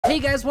Hey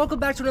guys, welcome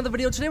back to another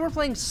video. Today we're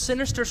playing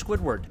Sinister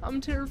Squidward.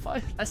 I'm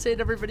terrified. I say it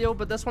every video,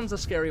 but this one's a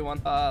scary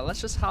one. Let's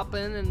just hop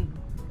in and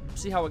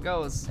see how it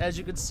goes. As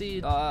you can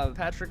see,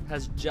 Patrick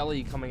has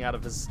jelly coming out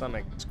of his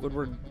stomach.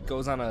 Squidward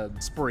goes on a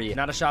spree,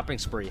 not a shopping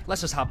spree.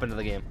 Let's just hop into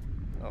the game.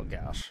 Oh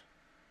gosh.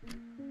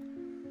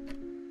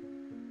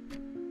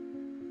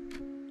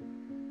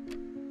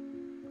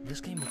 This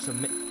game looks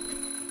amazing.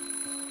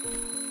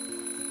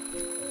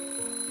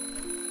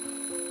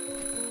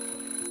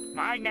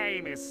 My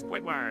name is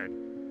Squidward,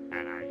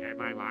 and I hate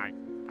my life.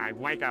 I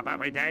wake up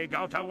every day,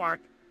 go to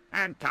work,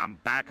 and come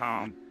back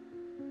home.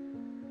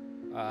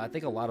 I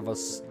think a lot of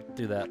us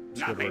do that,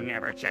 Squidward. Nothing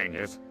ever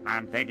changes.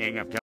 I'm thinking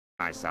of killing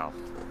myself.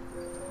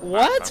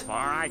 What? But before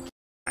I kill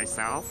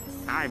myself,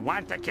 I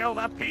want to kill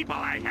the people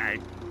I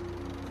hate.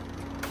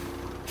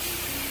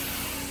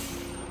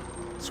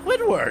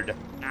 Squidward!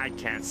 I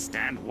can't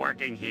stand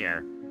working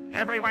here.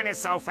 Everyone is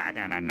so fat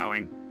and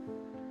annoying.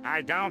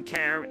 I don't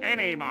care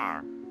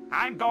anymore.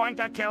 I'm going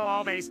to kill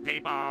all these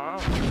people.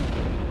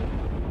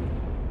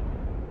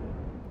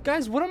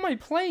 Guys, what am I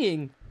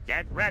playing?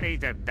 Get ready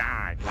to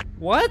die.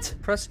 What?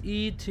 Press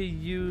E to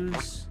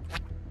use...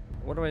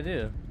 What do I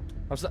do?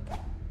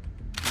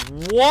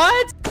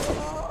 What?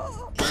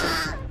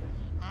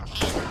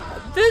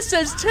 This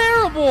is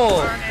terrible!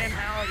 Burn in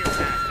hell, you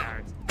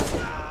bastards.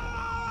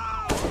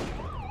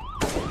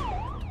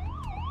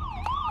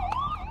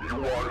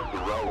 You are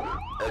surrounded.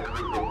 Exit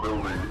the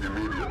building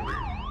immediately.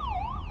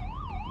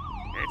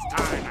 It's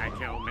time I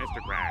kill Mr.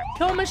 Krabs.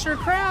 Kill Mr.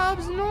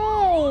 Krabs?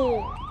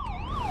 No!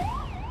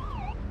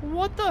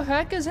 What the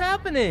heck is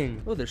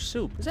happening? Oh, there's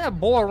soup. Is that a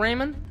bowl of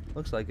ramen?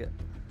 Looks like it.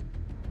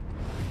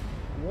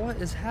 What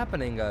is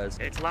happening, guys?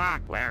 It's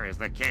locked. Where is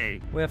the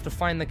key? We have to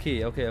find the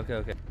key. Okay.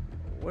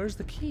 Where's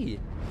the key?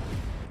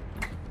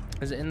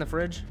 Is it in the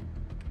fridge?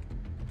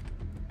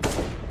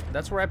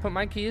 That's where I put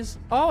my keys?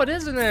 Oh, it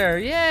is in there.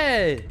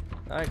 Yay!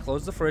 All right,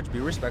 close the fridge. Be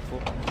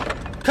respectful.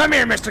 Come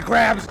here, Mr.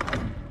 Krabs!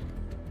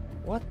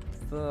 What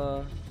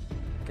the...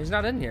 He's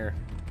not in here.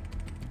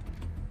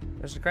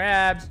 Mr.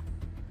 Krabs.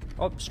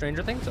 Oh,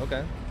 Stranger Things?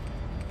 Okay.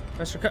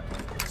 Mr. Krabs.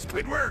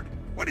 Squidward,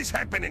 what is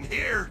happening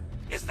here?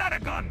 Is that a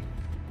gun?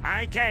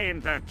 I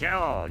came to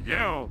kill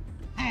you.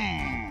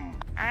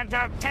 And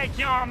to take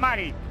your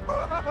money.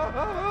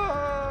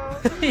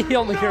 He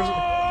only cares...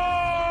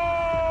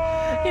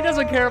 He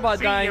doesn't care about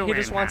See dying. you He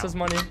just in wants hell. his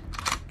money.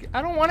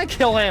 I don't want to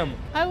kill him.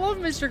 I love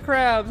Mr.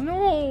 Krabs.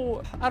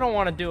 No. I don't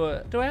want to do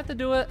it. Do I have to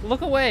do it?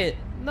 Look away.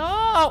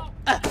 No.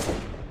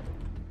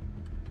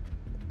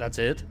 That's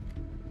it?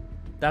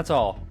 That's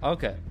all.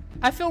 Okay.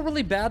 I feel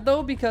really bad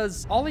though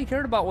because all he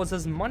cared about was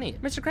his money.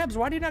 Mr. Krabs,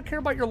 why do you not care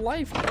about your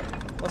life?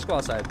 Let's go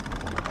outside.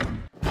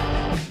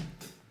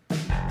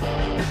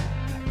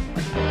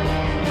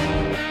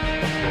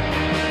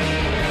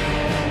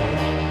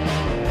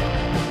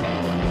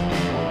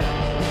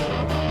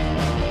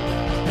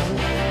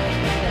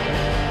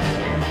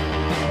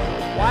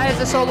 Why is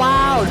it so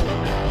loud?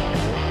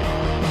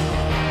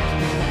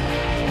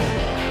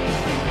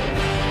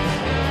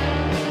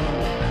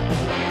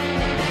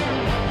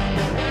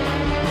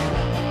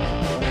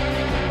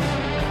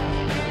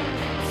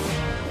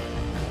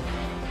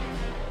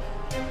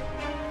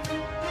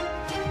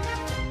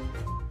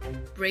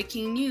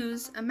 Breaking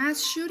news, a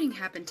mass shooting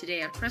happened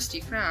today at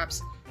Krusty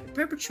Krabs. The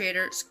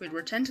perpetrator,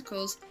 Squidward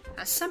Tentacles,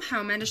 has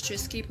somehow managed to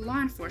escape law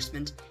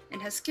enforcement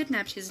and has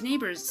kidnapped his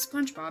neighbors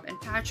SpongeBob and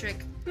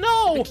Patrick.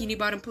 No! Bikini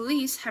Bottom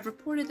police have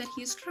reported that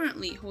he is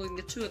currently holding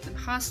the two of them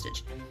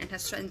hostage and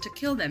has threatened to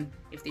kill them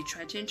if they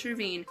try to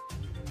intervene.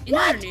 In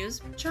other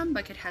news, Chum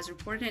Bucket has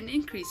reported an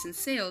increase in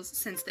sales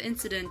since the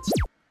incident.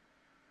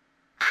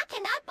 I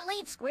cannot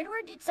believe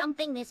Squidward did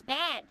something this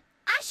bad.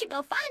 I should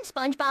go find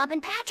SpongeBob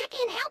and Patrick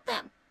and help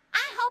them.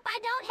 I hope I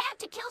don't have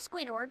to kill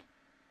Squidward.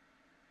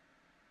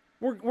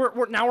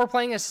 Now we're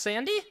playing as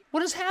Sandy?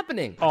 What is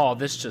happening? Oh,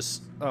 this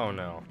just... Oh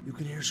no. You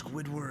can hear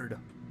Squidward.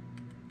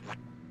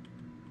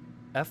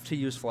 F to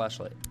use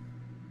flashlight.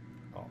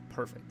 Oh,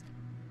 perfect.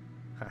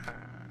 Haha.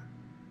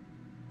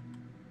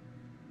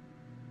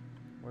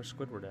 Where's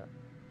Squidward at?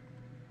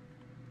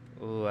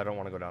 Ooh, I don't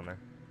want to go down there.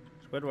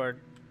 Squidward.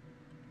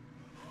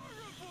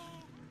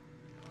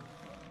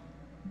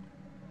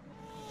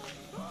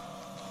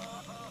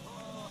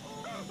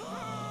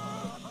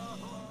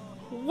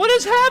 What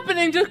is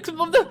happening?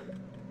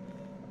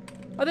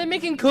 Are they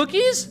making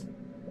cookies?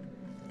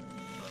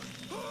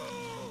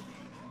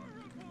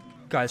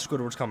 Guys,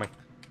 Squidward's coming.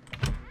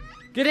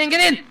 Get in,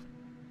 get in!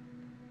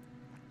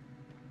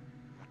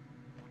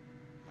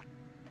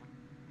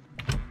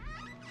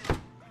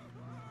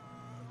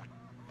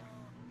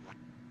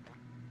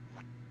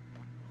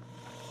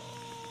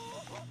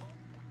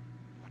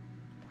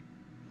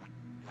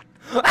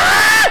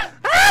 Ah!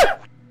 Ah!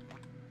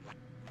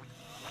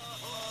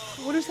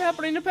 What is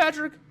happening to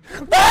Patrick?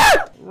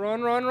 Ah!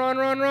 Run.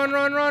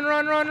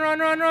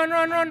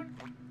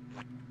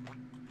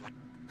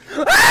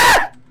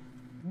 Ah!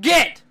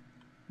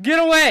 Get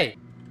away!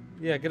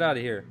 Yeah, get out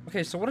of here.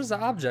 Okay, so what is the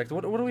object?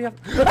 What do we have?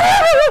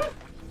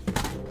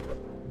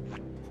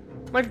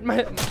 My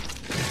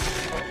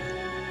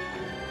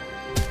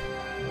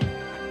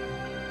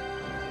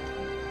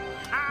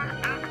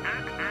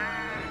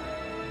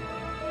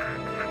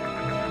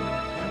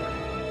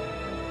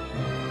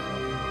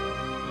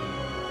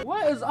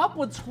is up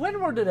with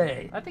Squidward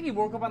today? I think he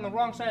woke up on the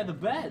wrong side of the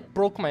bed.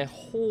 Broke my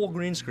whole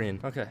green screen.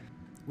 Okay,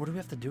 what do we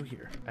have to do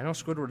here? I know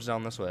Squidward's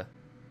down this way.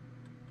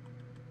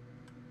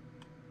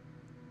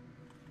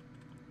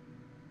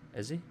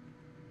 Is he?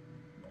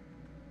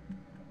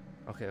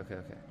 Okay.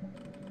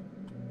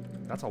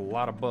 That's a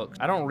lot of books.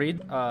 I don't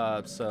read,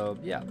 so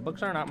yeah,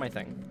 books are not my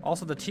thing.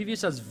 Also, the TV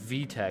says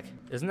VTech.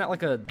 Isn't that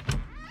like a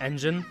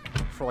engine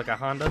for like a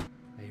Honda?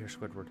 I hear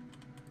Squidward.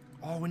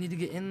 Oh, we need to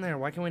get in there.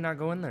 Why can we not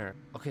go in there?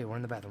 Okay, we're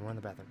in the bathroom.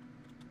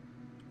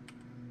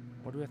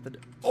 What do we have to do?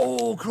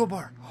 Oh,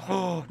 crowbar.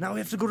 Oh, now we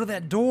have to go to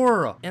that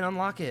door and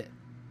unlock it.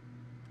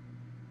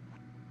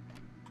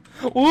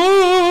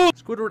 Ooh!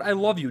 Squidward, I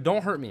love you.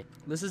 Don't hurt me.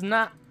 This is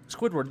not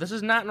Squidward. This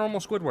is not normal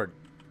Squidward.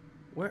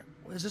 Where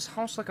is this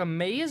house, like a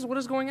maze? What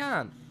is going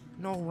on?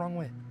 No, wrong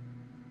way.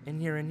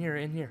 In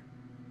here.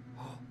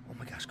 Oh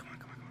my gosh, come on.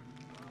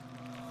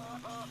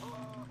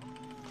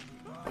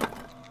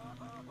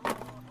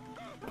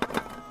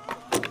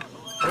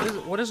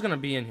 What is gonna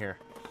be in here?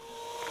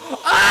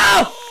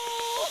 Oh!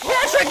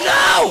 Patrick,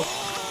 no!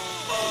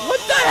 What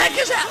the heck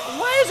is that?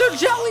 Why is there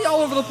jelly all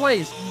over the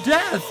place?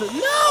 Death,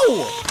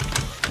 no!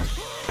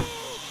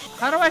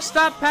 How do I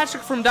stop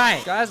Patrick from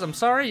dying? Guys, I'm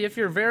sorry if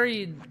you're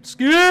very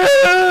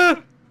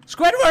scared.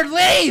 Squidward,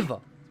 leave!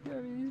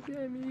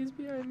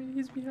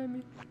 He's behind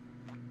me.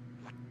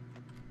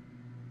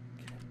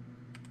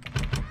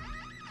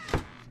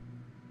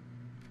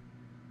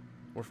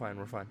 We're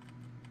fine.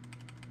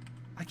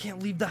 I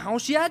can't leave the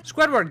house yet?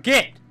 Squidward,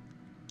 get!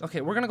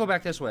 Okay, we're gonna go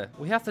back this way.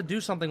 We have to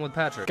do something with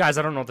Patrick. Guys,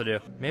 I don't know what to do.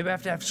 Maybe I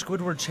have to have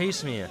Squidward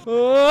chase me.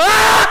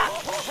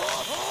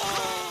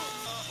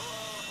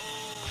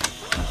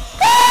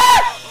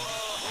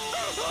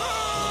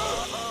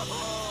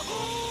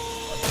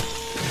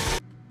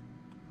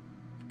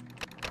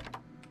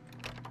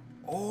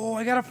 Oh,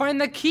 I gotta find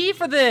the key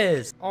for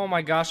this. Oh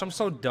my gosh, I'm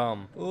so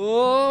dumb.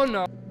 Oh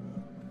no.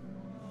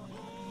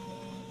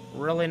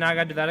 Really? Now I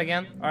gotta do that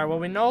again? Alright, well,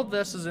 we know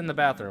this is in the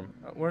bathroom.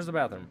 Where's the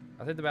bathroom?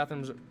 I think the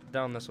bathroom's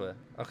down this way.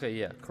 Okay,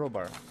 yeah,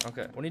 crowbar.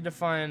 Okay, we need to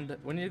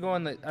go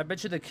in the, I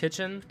bet you the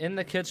kitchen. In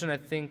the kitchen, I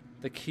think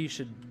the key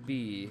should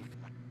be.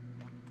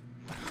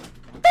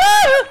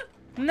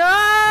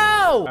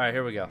 No! Alright,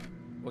 here we go.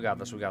 We got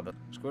this.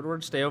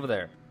 Squidward, stay over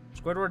there.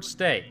 Squidward,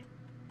 stay.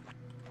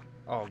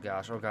 Oh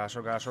gosh.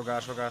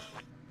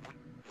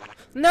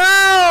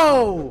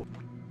 No!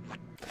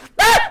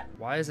 Ah!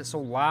 Why is it so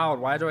loud?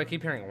 Why do I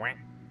keep hearing wank?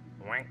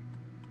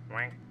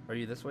 Are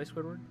you this way,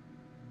 Squidward?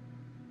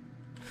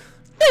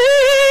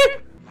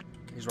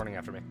 He's running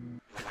after me.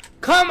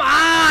 Come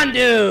on,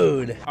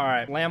 dude!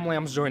 Alright,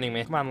 Lam's joining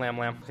me. Come on, Lam.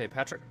 Okay,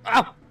 Patrick.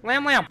 Oh!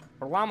 Lam!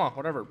 Or Llama,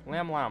 whatever.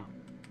 Lam. I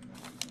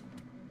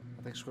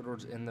think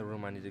Squidward's in the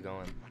room I need to go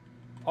in.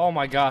 Oh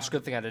my gosh,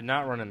 good thing I did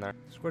not run in there.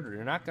 Squidward,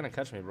 you're not gonna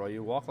catch me, bro.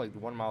 You walk like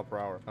 1 mile per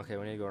hour. Okay,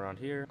 we need to go around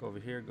here, go over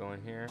here, go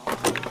in here.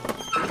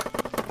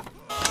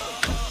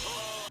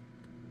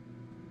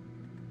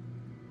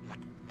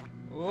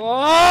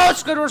 Oh,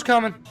 Squidward's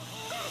coming.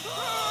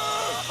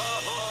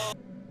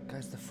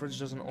 Guys, the fridge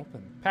doesn't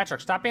open. Patrick,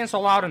 stop being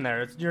so loud in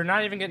there. You're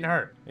not even getting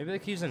hurt. Maybe the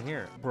key's in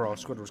here. Bro,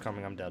 Squidward's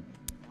coming. I'm dead.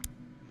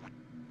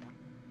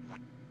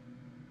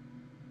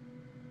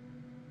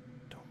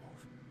 Don't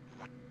move.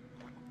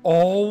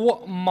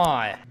 Oh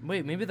my.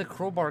 Wait, maybe the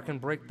crowbar can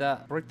break the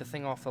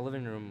thing off the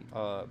living room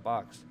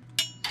box.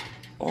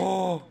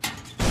 Oh.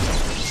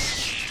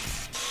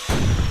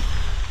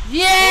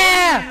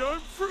 Yeah! Hey, I'm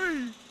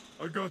free.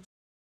 I got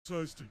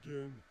sized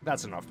again.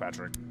 That's enough,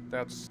 Patrick.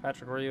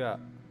 Patrick, where are you at?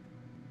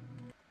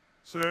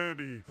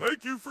 Sandy,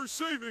 thank you for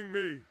saving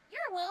me.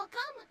 You're welcome.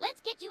 Let's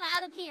get you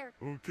out of here.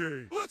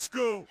 Okay, let's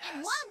go.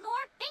 And one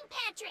more thing,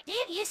 Patrick.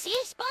 Did you see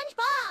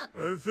SpongeBob?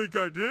 I think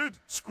I did.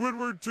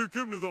 Squidward took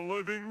him to the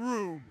living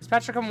room. Is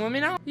Patrick coming with me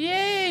now?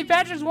 Yay!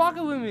 Patrick's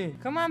walking with me.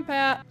 Come on,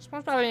 Pat.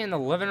 SpongeBob ain't in the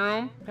living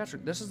room.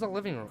 Patrick, this is the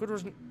living room.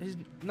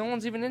 No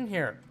one's even in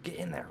here. Get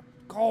in there.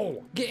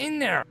 Go. Get in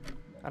there.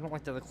 I don't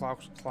like that the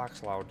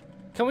clock's loud.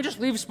 Can we just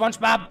leave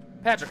SpongeBob?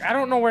 Patrick, I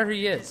don't know where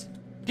he is.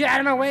 Get out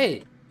of my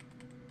way.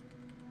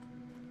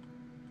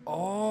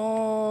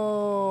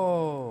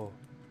 Oh.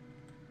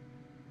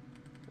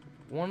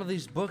 One of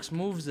these books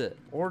moves it.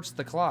 Or it's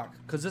the clock.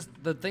 Because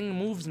the thing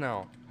moves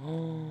now.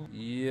 Oh.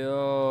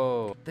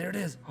 Yo. There it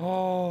is.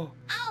 Oh.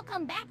 I'll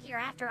come back here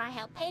after I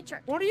help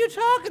Patrick. What are you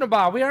talking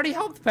about? We already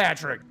helped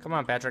Patrick. Come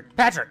on, Patrick.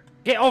 Patrick,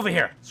 get over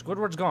here.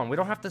 Squidward's gone. We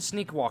don't have to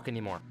sneak walk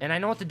anymore. And I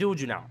know what to do with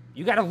you now.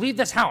 You gotta leave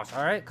this house,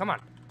 all right? Come on.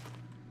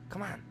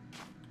 Come on.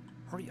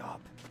 Hurry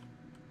up.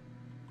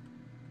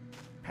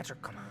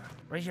 Patrick, come on.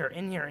 Right here,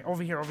 in here,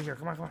 over here.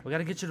 Come on. We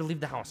gotta get you to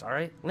leave the house, all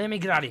right? Let me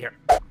get out of here.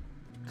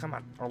 Come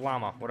on. Or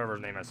Llama, whatever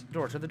his name is.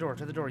 To the door.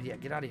 Yeah,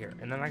 get out of here.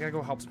 And then I gotta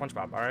go help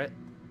SpongeBob, all right?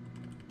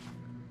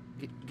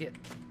 Get.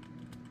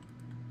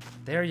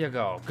 There you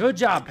go. Good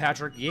job,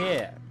 Patrick.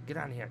 Yeah. Get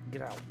out of here.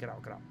 Get out. Get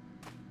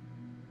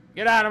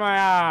out of my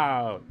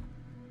house.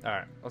 All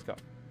right, let's go.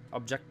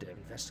 Objective,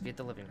 investigate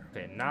the living room.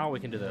 Okay, now we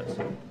can do this.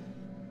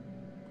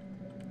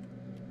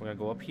 We're gonna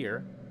go up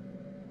here.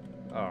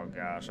 Oh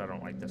gosh, I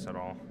don't like this at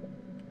all.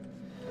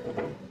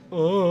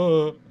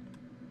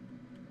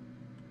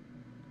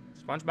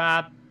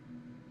 SpongeBob.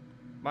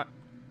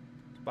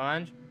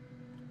 Sponge.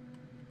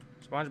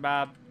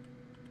 SpongeBob.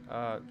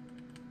 Oh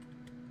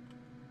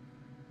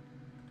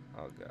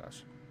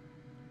gosh.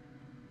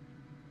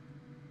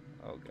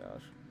 Oh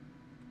gosh.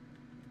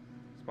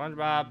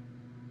 SpongeBob.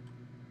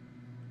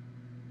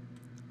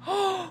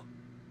 Oh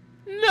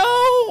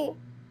no!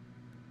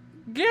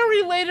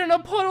 Gary laid in a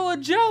puddle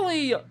of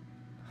jelly.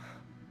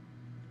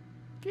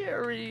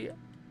 Gary.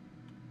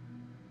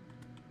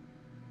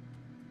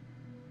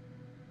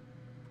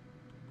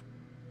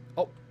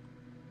 Oh.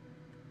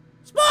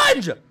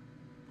 Sponge!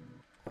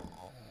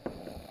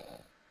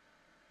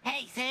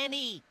 Hey,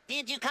 Sandy,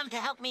 did you come to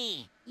help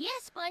me?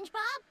 Yes,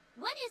 SpongeBob.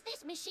 What is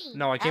this machine?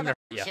 No, I came How to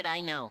the yeah. should I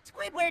know?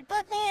 Squidward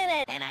put me in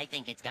it, and I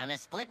think it's gonna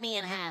split me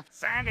in half.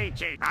 Sandy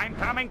cheeks. I'm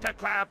coming to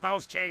clap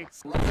those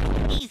cheeks.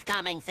 He's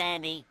coming,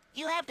 Sandy.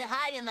 You have to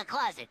hide in the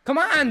closet. Come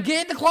on,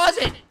 get in the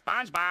closet.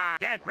 SpongeBob,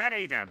 get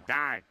ready to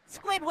die.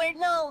 Squidward,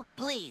 no,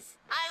 please.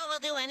 I will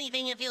do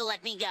anything if you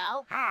let me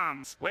go.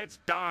 Squids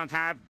don't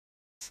have.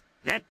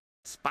 Get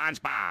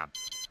SpongeBob.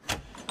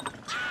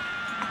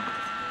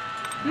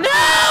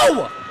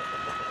 No!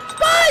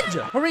 Sponge!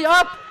 Hurry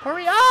up!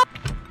 Hurry up!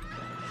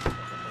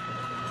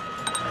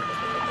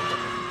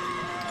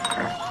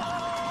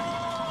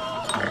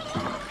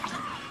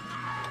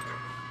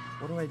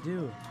 What do I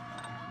do?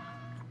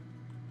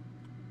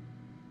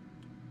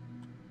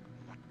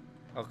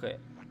 Okay.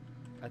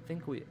 I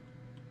think we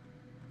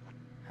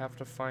have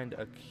to find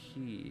a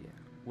key,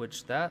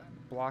 which that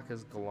block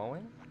is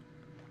glowing?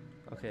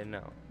 Okay,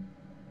 no.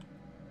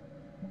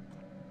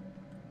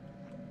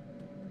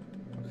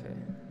 Okay.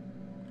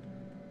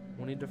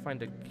 We need to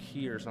find a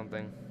key or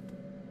something.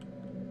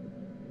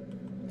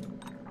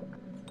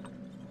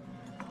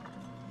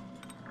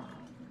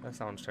 That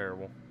sounds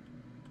terrible.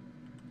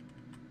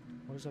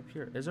 What is up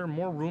here? Is there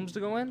more rooms to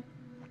go in?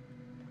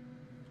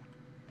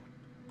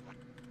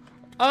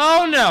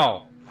 Oh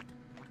no!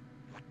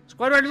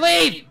 Squidward,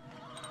 leave!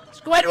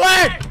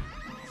 Squidward!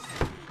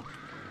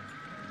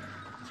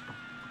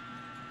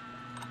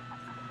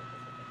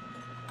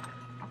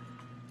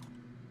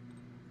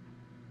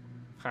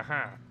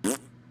 Haha.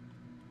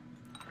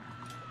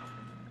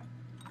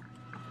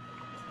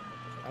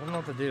 I don't know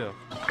what to do.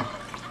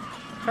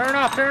 Turn it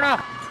off, turn it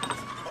off!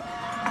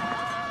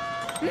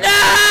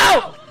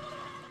 No!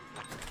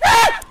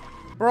 Ah!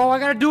 Bro, I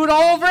gotta do it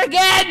all over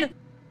again!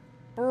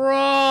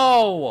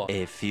 Bro!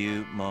 A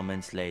few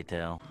moments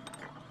later.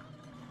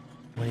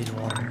 We need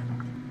water.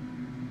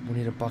 We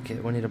need a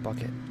bucket. We need a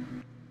bucket.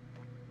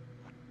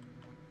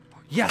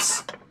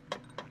 Yes!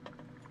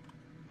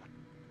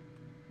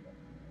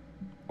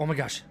 Oh my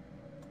gosh.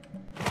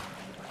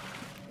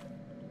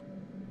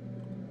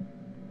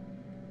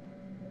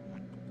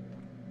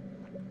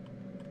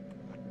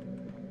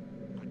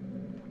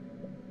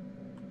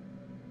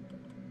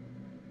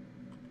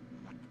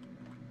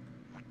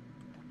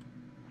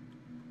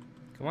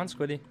 Come on,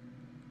 Squiddy.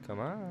 Come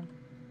on.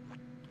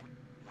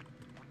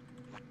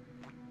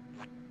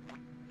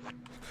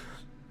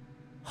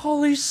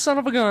 Holy son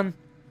of a gun.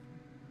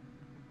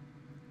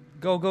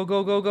 Go, go,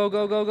 go, go, go,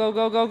 go, go, go,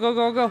 go, go, go,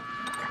 go, go.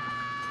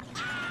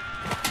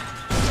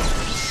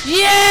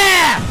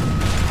 Yeah!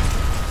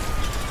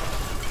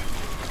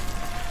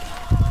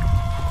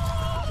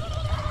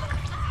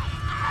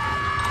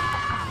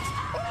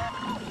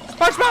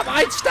 SpongeBob,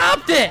 I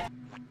stopped it!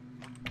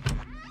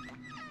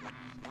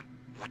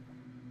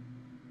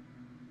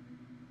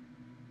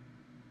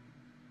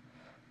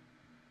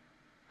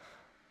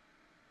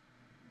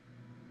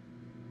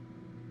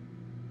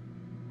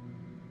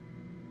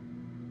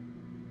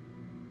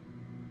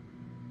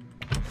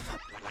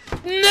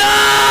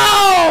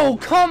 No!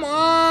 Come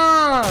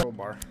on!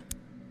 Crowbar.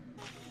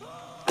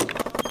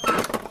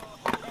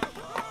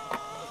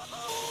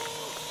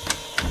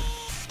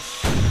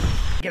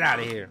 Get out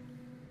of here.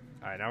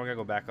 Alright, now we gotta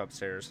go back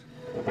upstairs.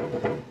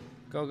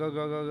 Go, go, go,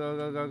 go, go,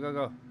 go, go, go,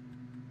 go.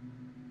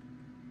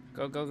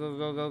 Go, go, go,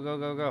 go, go, go,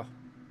 go, go.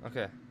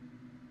 Okay.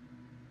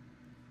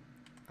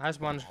 Hi,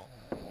 Sponge.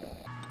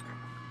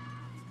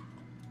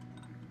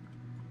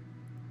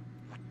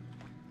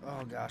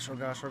 Oh gosh, oh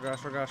gosh, oh gosh,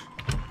 oh gosh.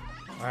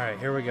 Alright,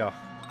 here we go.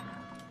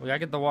 We gotta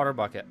get the water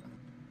bucket.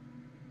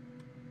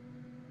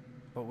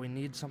 But we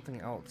need something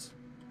else.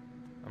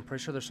 I'm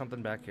pretty sure there's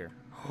something back here.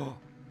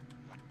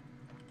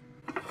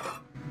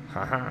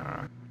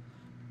 Haha.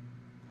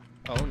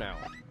 Oh no.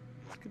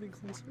 It's getting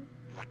closer.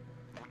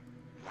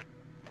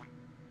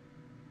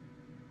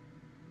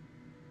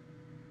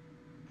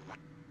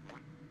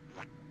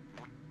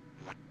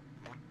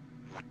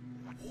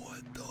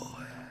 What the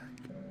heck?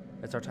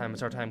 It's our time,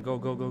 it's our time. Go,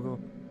 go, go, go.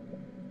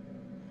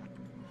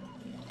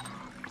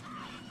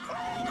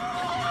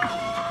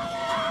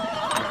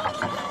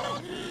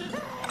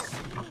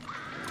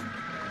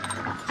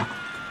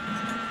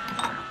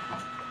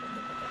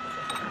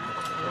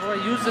 What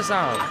do I use this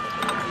on?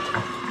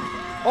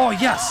 Oh,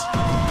 yes!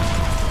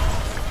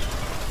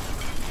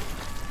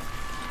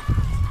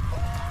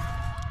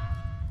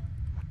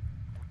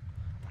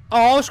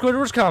 Oh,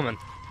 Squidward's coming.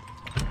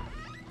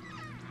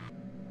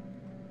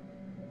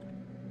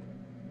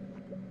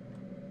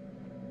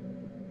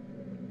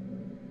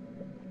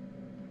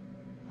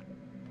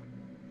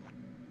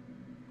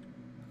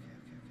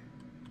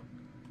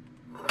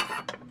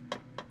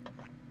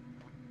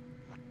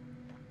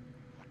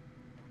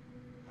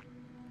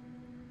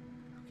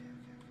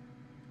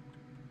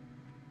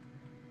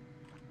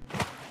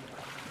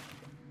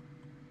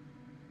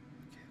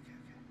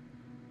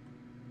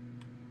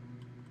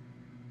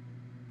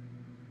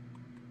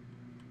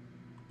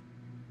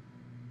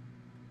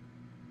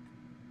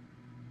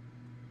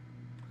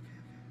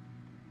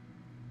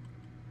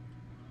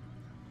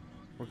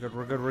 We're good,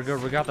 we're good, we're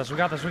good. We got this, we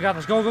got this, we got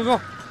this. Go, go, go.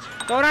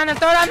 Throw it on there,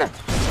 throw it on there.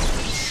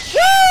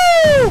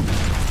 Woo!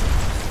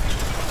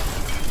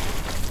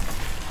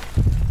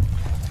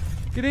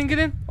 Get in, get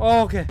in.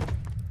 Oh, okay.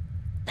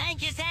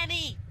 Thank you,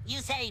 Sandy. You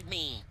saved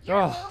me. You're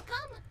Oh.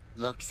 welcome.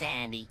 Look,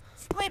 Sandy.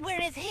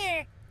 Squidward is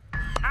here.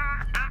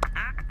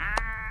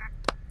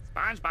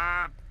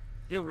 SpongeBob,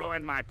 you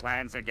ruined my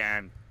plans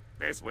again.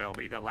 This will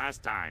be the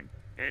last time.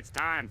 It's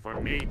time for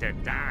me to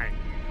die.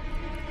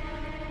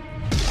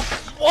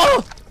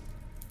 Whoa!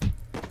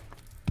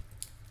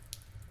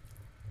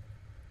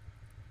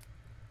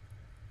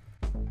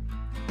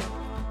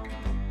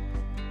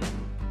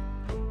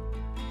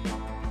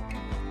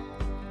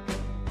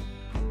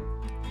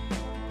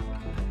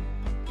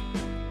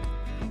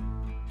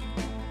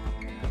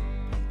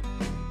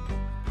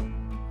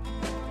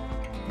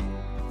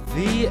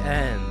 The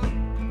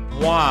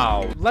end.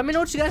 Wow. Let me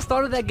know what you guys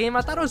thought of that game.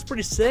 I thought it was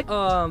pretty sick.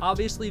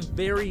 Obviously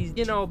very,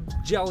 you know,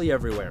 jelly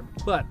everywhere.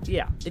 But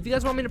yeah, if you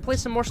guys want me to play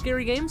some more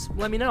scary games,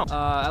 let me know.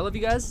 I love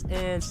you guys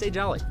and stay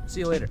jolly.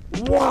 See you later.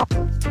 Wow.